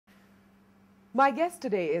My guest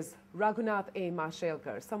today is Raghunath A.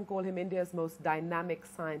 Mashelkar. Some call him India's most dynamic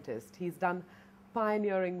scientist. He's done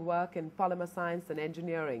pioneering work in polymer science and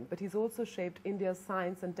engineering, but he's also shaped India's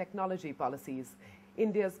science and technology policies,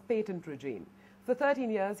 India's patent regime. For 13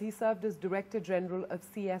 years, he served as Director General of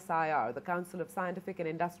CSIR, the Council of Scientific and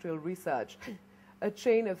Industrial Research, a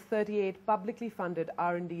chain of 38 publicly funded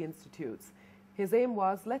R&D institutes. His aim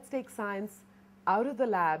was, let's take science out of the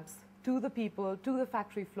labs, to the people, to the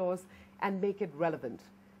factory floors, and make it relevant.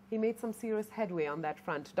 He made some serious headway on that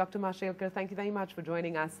front. Dr. Mashelkar, thank you very much for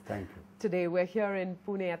joining us. Thank you. Today we're here in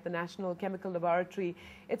Pune at the National Chemical Laboratory.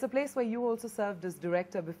 It's a place where you also served as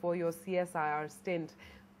director before your CSIR stint,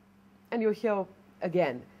 and you're here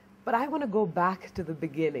again. But I want to go back to the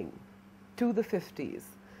beginning, to the 50s.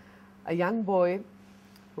 A young boy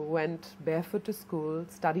who went barefoot to school,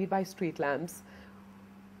 studied by street lamps,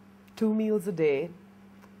 2 meals a day,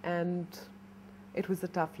 and it was a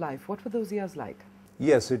tough life. What were those years like?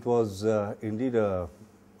 Yes, it was indeed a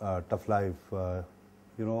tough life.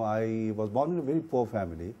 You know, I was born in a very poor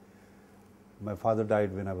family. My father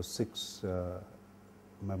died when I was 6.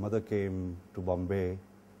 My mother came to Bombay.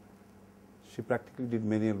 She practically did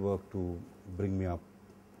menial work to bring me up.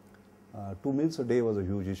 2 meals a day was a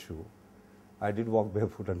huge issue. I did walk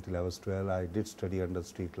barefoot until I was 12. I did study under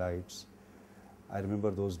street lights. I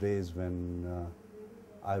remember those days when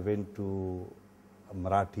I went to a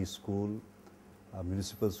Marathi school, a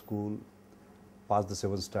municipal school, passed the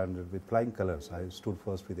 7th standard with flying colors. I stood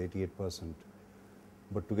first with 88%.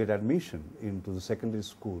 But to get admission into the secondary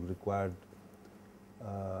school required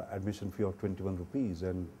admission fee of 21 rupees,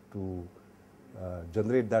 and to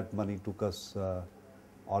generate that money took us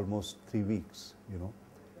almost 3 weeks, you know.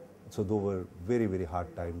 So those were very, very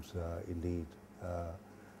hard times indeed.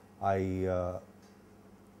 I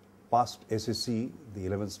passed SSC, the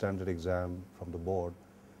 11th standard exam from the board,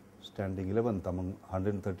 standing 11th among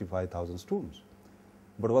 135,000 students.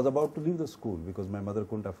 But was about to leave the school because my mother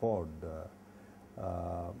couldn't afford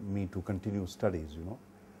me to continue studies, you know.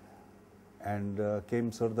 And came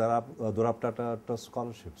Sir Durab Tata Trust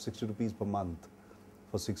Scholarship, 60 rupees per month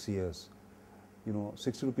for 6 years. You know,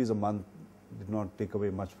 60 rupees a month did not take away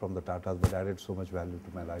much from the Tatas, but added so much value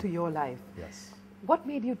to my life. To your life. Yes. What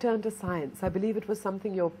made you turn to science? I believe it was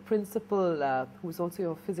something your principal, who's also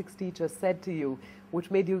your physics teacher, said to you,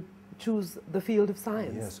 which made you choose the field of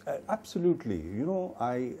science. Yes, absolutely. You know,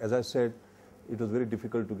 as I said, it was very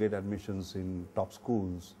difficult to get admissions in top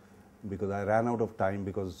schools because I ran out of time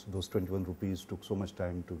because those 21 rupees took so much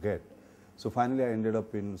time to get. So finally I ended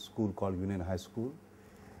up in a school called Union High School,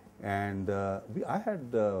 and I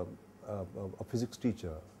had a physics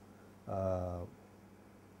teacher,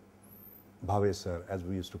 Bhave sir, as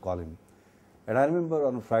we used to call him. And I remember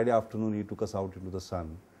on a Friday afternoon he took us out into the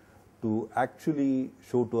sun to actually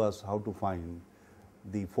show to us how to find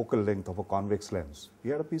the focal length of a convex lens. He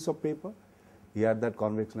had a piece of paper, he had that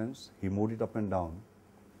convex lens, he moved it up and down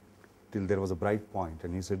till there was a bright point,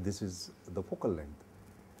 and he said, this is the focal length.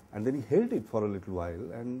 And then he held it for a little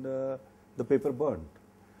while, and the paper burned.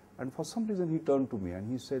 And for some reason he turned to me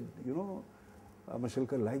and he said, you know,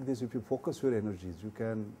 Mashelkar, like this, if you focus your energies, you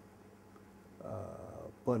can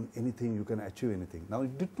burn anything, you can achieve anything. Now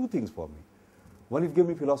it did 2 things for me. One, it gave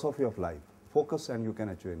me philosophy of life, focus and you can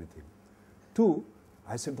achieve anything. 2,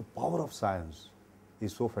 I said the power of science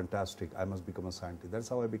is so fantastic, I must become a scientist. That's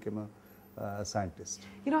how I became a scientist.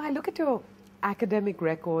 You know, I look at your academic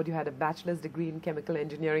record. You had a bachelor's degree in chemical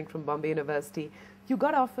engineering from Bombay University. You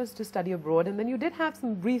got offers to study abroad, and then you did have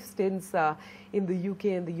some brief stints in the UK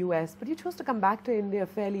and the US, but you chose to come back to India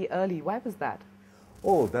fairly early. Why was that?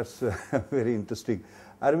 Oh, that's very interesting.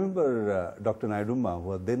 I remember Dr. Naidumma, who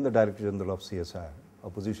was then the Director General of CSIR, a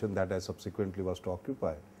position that I subsequently was to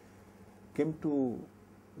occupy, came to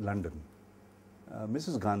London.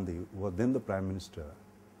 Mrs. Gandhi, who was then the Prime Minister,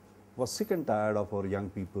 was sick and tired of our young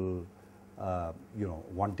people, you know,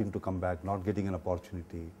 wanting to come back, not getting an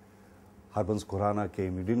opportunity. Harbans Khurana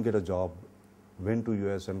came, he didn't get a job, went to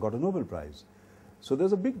US and got a Nobel Prize. So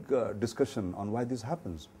there's a big discussion on why this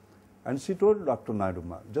happens. And she told Dr.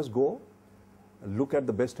 Naidumma, just go, look at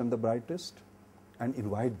the best and the brightest and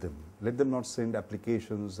invite them. Let them not send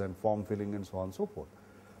applications and form filling and so on and so forth.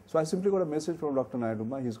 So I simply got a message from Dr.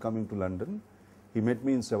 Naidumma, he's coming to London. He met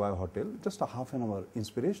me in Savoy Hotel, just a half an hour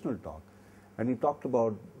inspirational talk. And he talked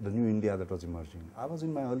about the new India that was emerging. I was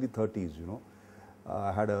in my early 30s, you know.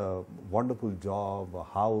 I had a wonderful job, a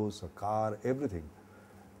house, a car, everything.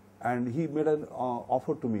 And he made an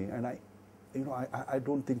offer to me, and I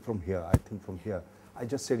don't think from here, I think from here. I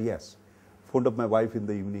just said yes. Phoned up my wife in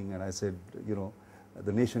the evening and I said, you know,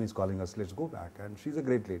 the nation is calling us, let's go back. And she's a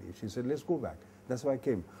great lady. She said, let's go back. That's why I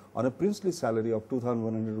came on a princely salary of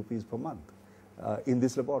 2,100 rupees per month in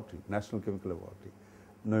this laboratory, National Chemical Laboratory.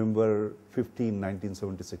 November 15,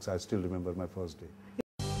 1976. I still remember my first day.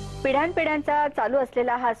 पिढ्यानपिढ्यांचा चालू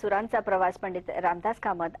असलेला हा सुरांचा प्रवास पंडित रामदास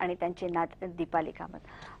कामत आणि त्यांची नात दीपाली कामत.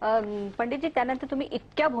 पंडितजी, त्यानंतर तुम्ही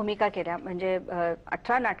इतक्या भूमिका केल्या, म्हणजे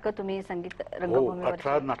 18 नाटकं तुम्ही संगीत रंगभूमीवर.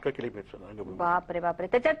 18 नाटकं केली. बापरे बापरे.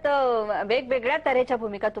 त्याच्यात वेगवेगळ्या तऱ्हेच्या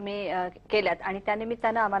भूमिका तुम्ही केल्यात आणि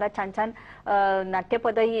त्यानिमित्तानं आम्हाला छान छान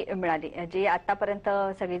नाट्यपदही मिळाली, जी आतापर्यंत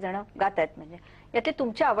सगळीजण गात आहेत. म्हणजे यातली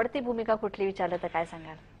तुमची आवडती भूमिका कुठली विचारलं तर काय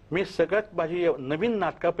सांगाल? मी सगळ्यात माझी नवीन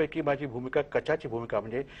नाटकापैकी माझी भूमिका कचाची भूमिका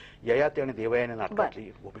म्हणजे ययाती आणि देवयानी नाटकातली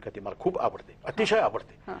भूमिका ती मला खूप आवडते, अतिशय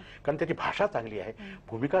आवडते. कारण त्याची भाषा चांगली आहे,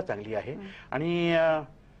 भूमिका चांगली आहे आणि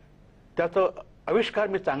त्याचा आविष्कार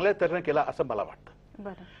मी चांगल्या तऱ्हेने केला असं मला वाटतं.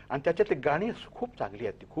 आणि त्याच्यातली गाणी खूप चांगली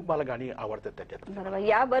आहेत, ती खूप मला गाणी आवडतात त्याच्यात. बरोबर.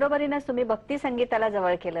 या बरोबरीनेच तुम्ही भक्ती संगीताला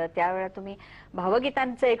जवळ केलं. त्यावेळेला तुम्ही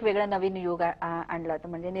भावगीतांचं एक वेगळं नवीन युग आणलं,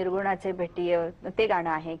 म्हणजे निर्गुणाचे भेटी ते गाणं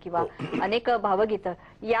आहे किंवा अनेक भावगीतं.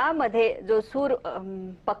 यामध्ये जो सूर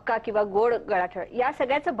पक्का किंवा गोड गळा ठेव, या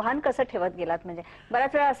सगळ्याचं भान कसं ठेवत गेलात? म्हणजे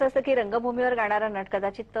बऱ्याच वेळा असं असतं की रंगभूमीवर गाणारा नट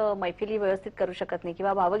कदाचित मैफिली व्यवस्थित करू शकत नाही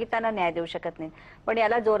किंवा भावगीतांना न्याय देऊ शकत नाही, पण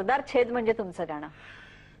याला जोरदार छेद म्हणजे तुमचं गाणं.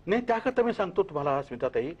 नाही, त्याकरता मी सांगतो तुम्हाला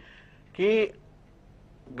स्मिताताई की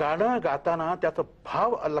गाणं गाताना त्याचा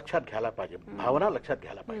भाव लक्षात घ्यायला पाहिजे, भावना लक्षात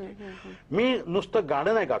घ्यायला पाहिजे. मी नुसतं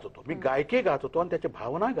गाणं नाही गात होतो, मी गायकी गात होतो आणि त्याची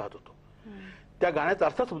भावना गात होतो. त्या गाण्याचा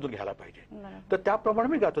अर्थ समजून घ्यायला पाहिजे. तर त्याप्रमाणे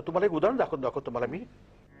मी गातो. तुम्हाला एक उदाहरण दाखवतो तुम्हाला मी.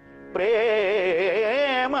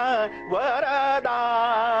 प्रेम वरदान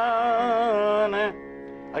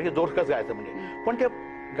अगदी जोरकस गायचं म्हणजे, पण ते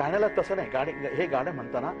गाण्याला तसं नाही. हे गाणं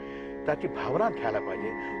म्हणताना त्याची भावना घ्यायला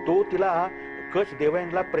पाहिजे. तो तिला कच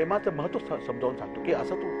देवयानीला प्रेमाचं महत्व समजावून सांगतो की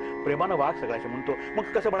असं तू प्रेमानं वाग सगळ्याशी म्हणतो. मग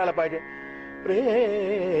कसं म्हणायला पाहिजे?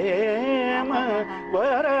 प्रेम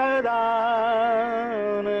वरदान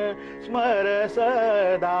स्मर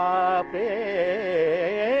सदा,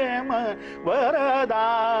 प्रेम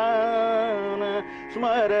वरदान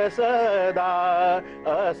स्मर सदा,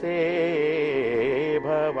 असे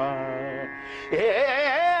भवान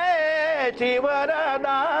हे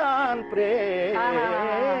वरदान,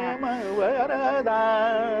 प्रेम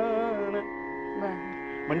वरदान.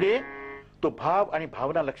 म्हणजे तो भाव आणि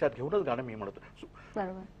भावना लक्षात घेऊनच गाणं मी म्हणतो.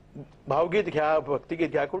 भावगीत घ्या, भक्तिगीत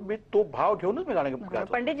घ्या, मी तो भाव घेऊनच मी गाणं गातो.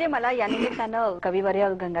 पंडितजी, मला या निमित्तानं कविवर्य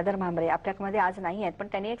गंगाधर भांबरे आपल्यामध्ये आज नाही आहेत, पण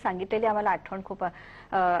त्यांनी एक सांगितलेली आम्हाला आठवण खूप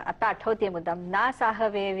आता आठवते मुद्दाम. ना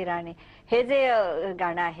साहवे विराणे हे जे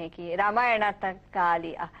गाणं आहे की रामायणात का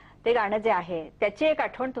आली, ते गाणं जे आहे त्याची एक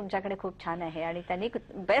आठवण तुमच्याकडे खूप छान आहे आणि त्यांनी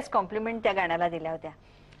बेस्ट कॉम्प्लिमेंट त्या गाण्याला दिल्या होत्या.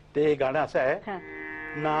 ते गाणं असं आहे.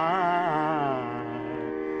 ना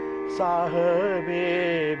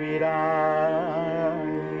साहवे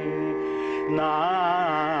विराणी, ना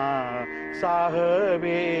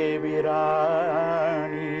साहवे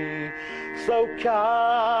विराणी,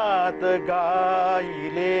 सौख्यात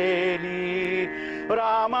गायलेली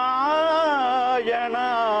रामायणात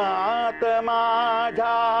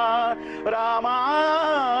माझ्या, रामायणात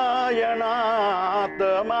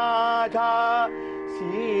माझ्या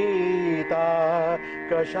सीता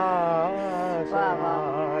कशा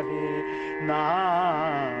साली, ना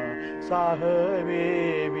साहवे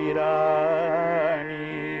विराणी.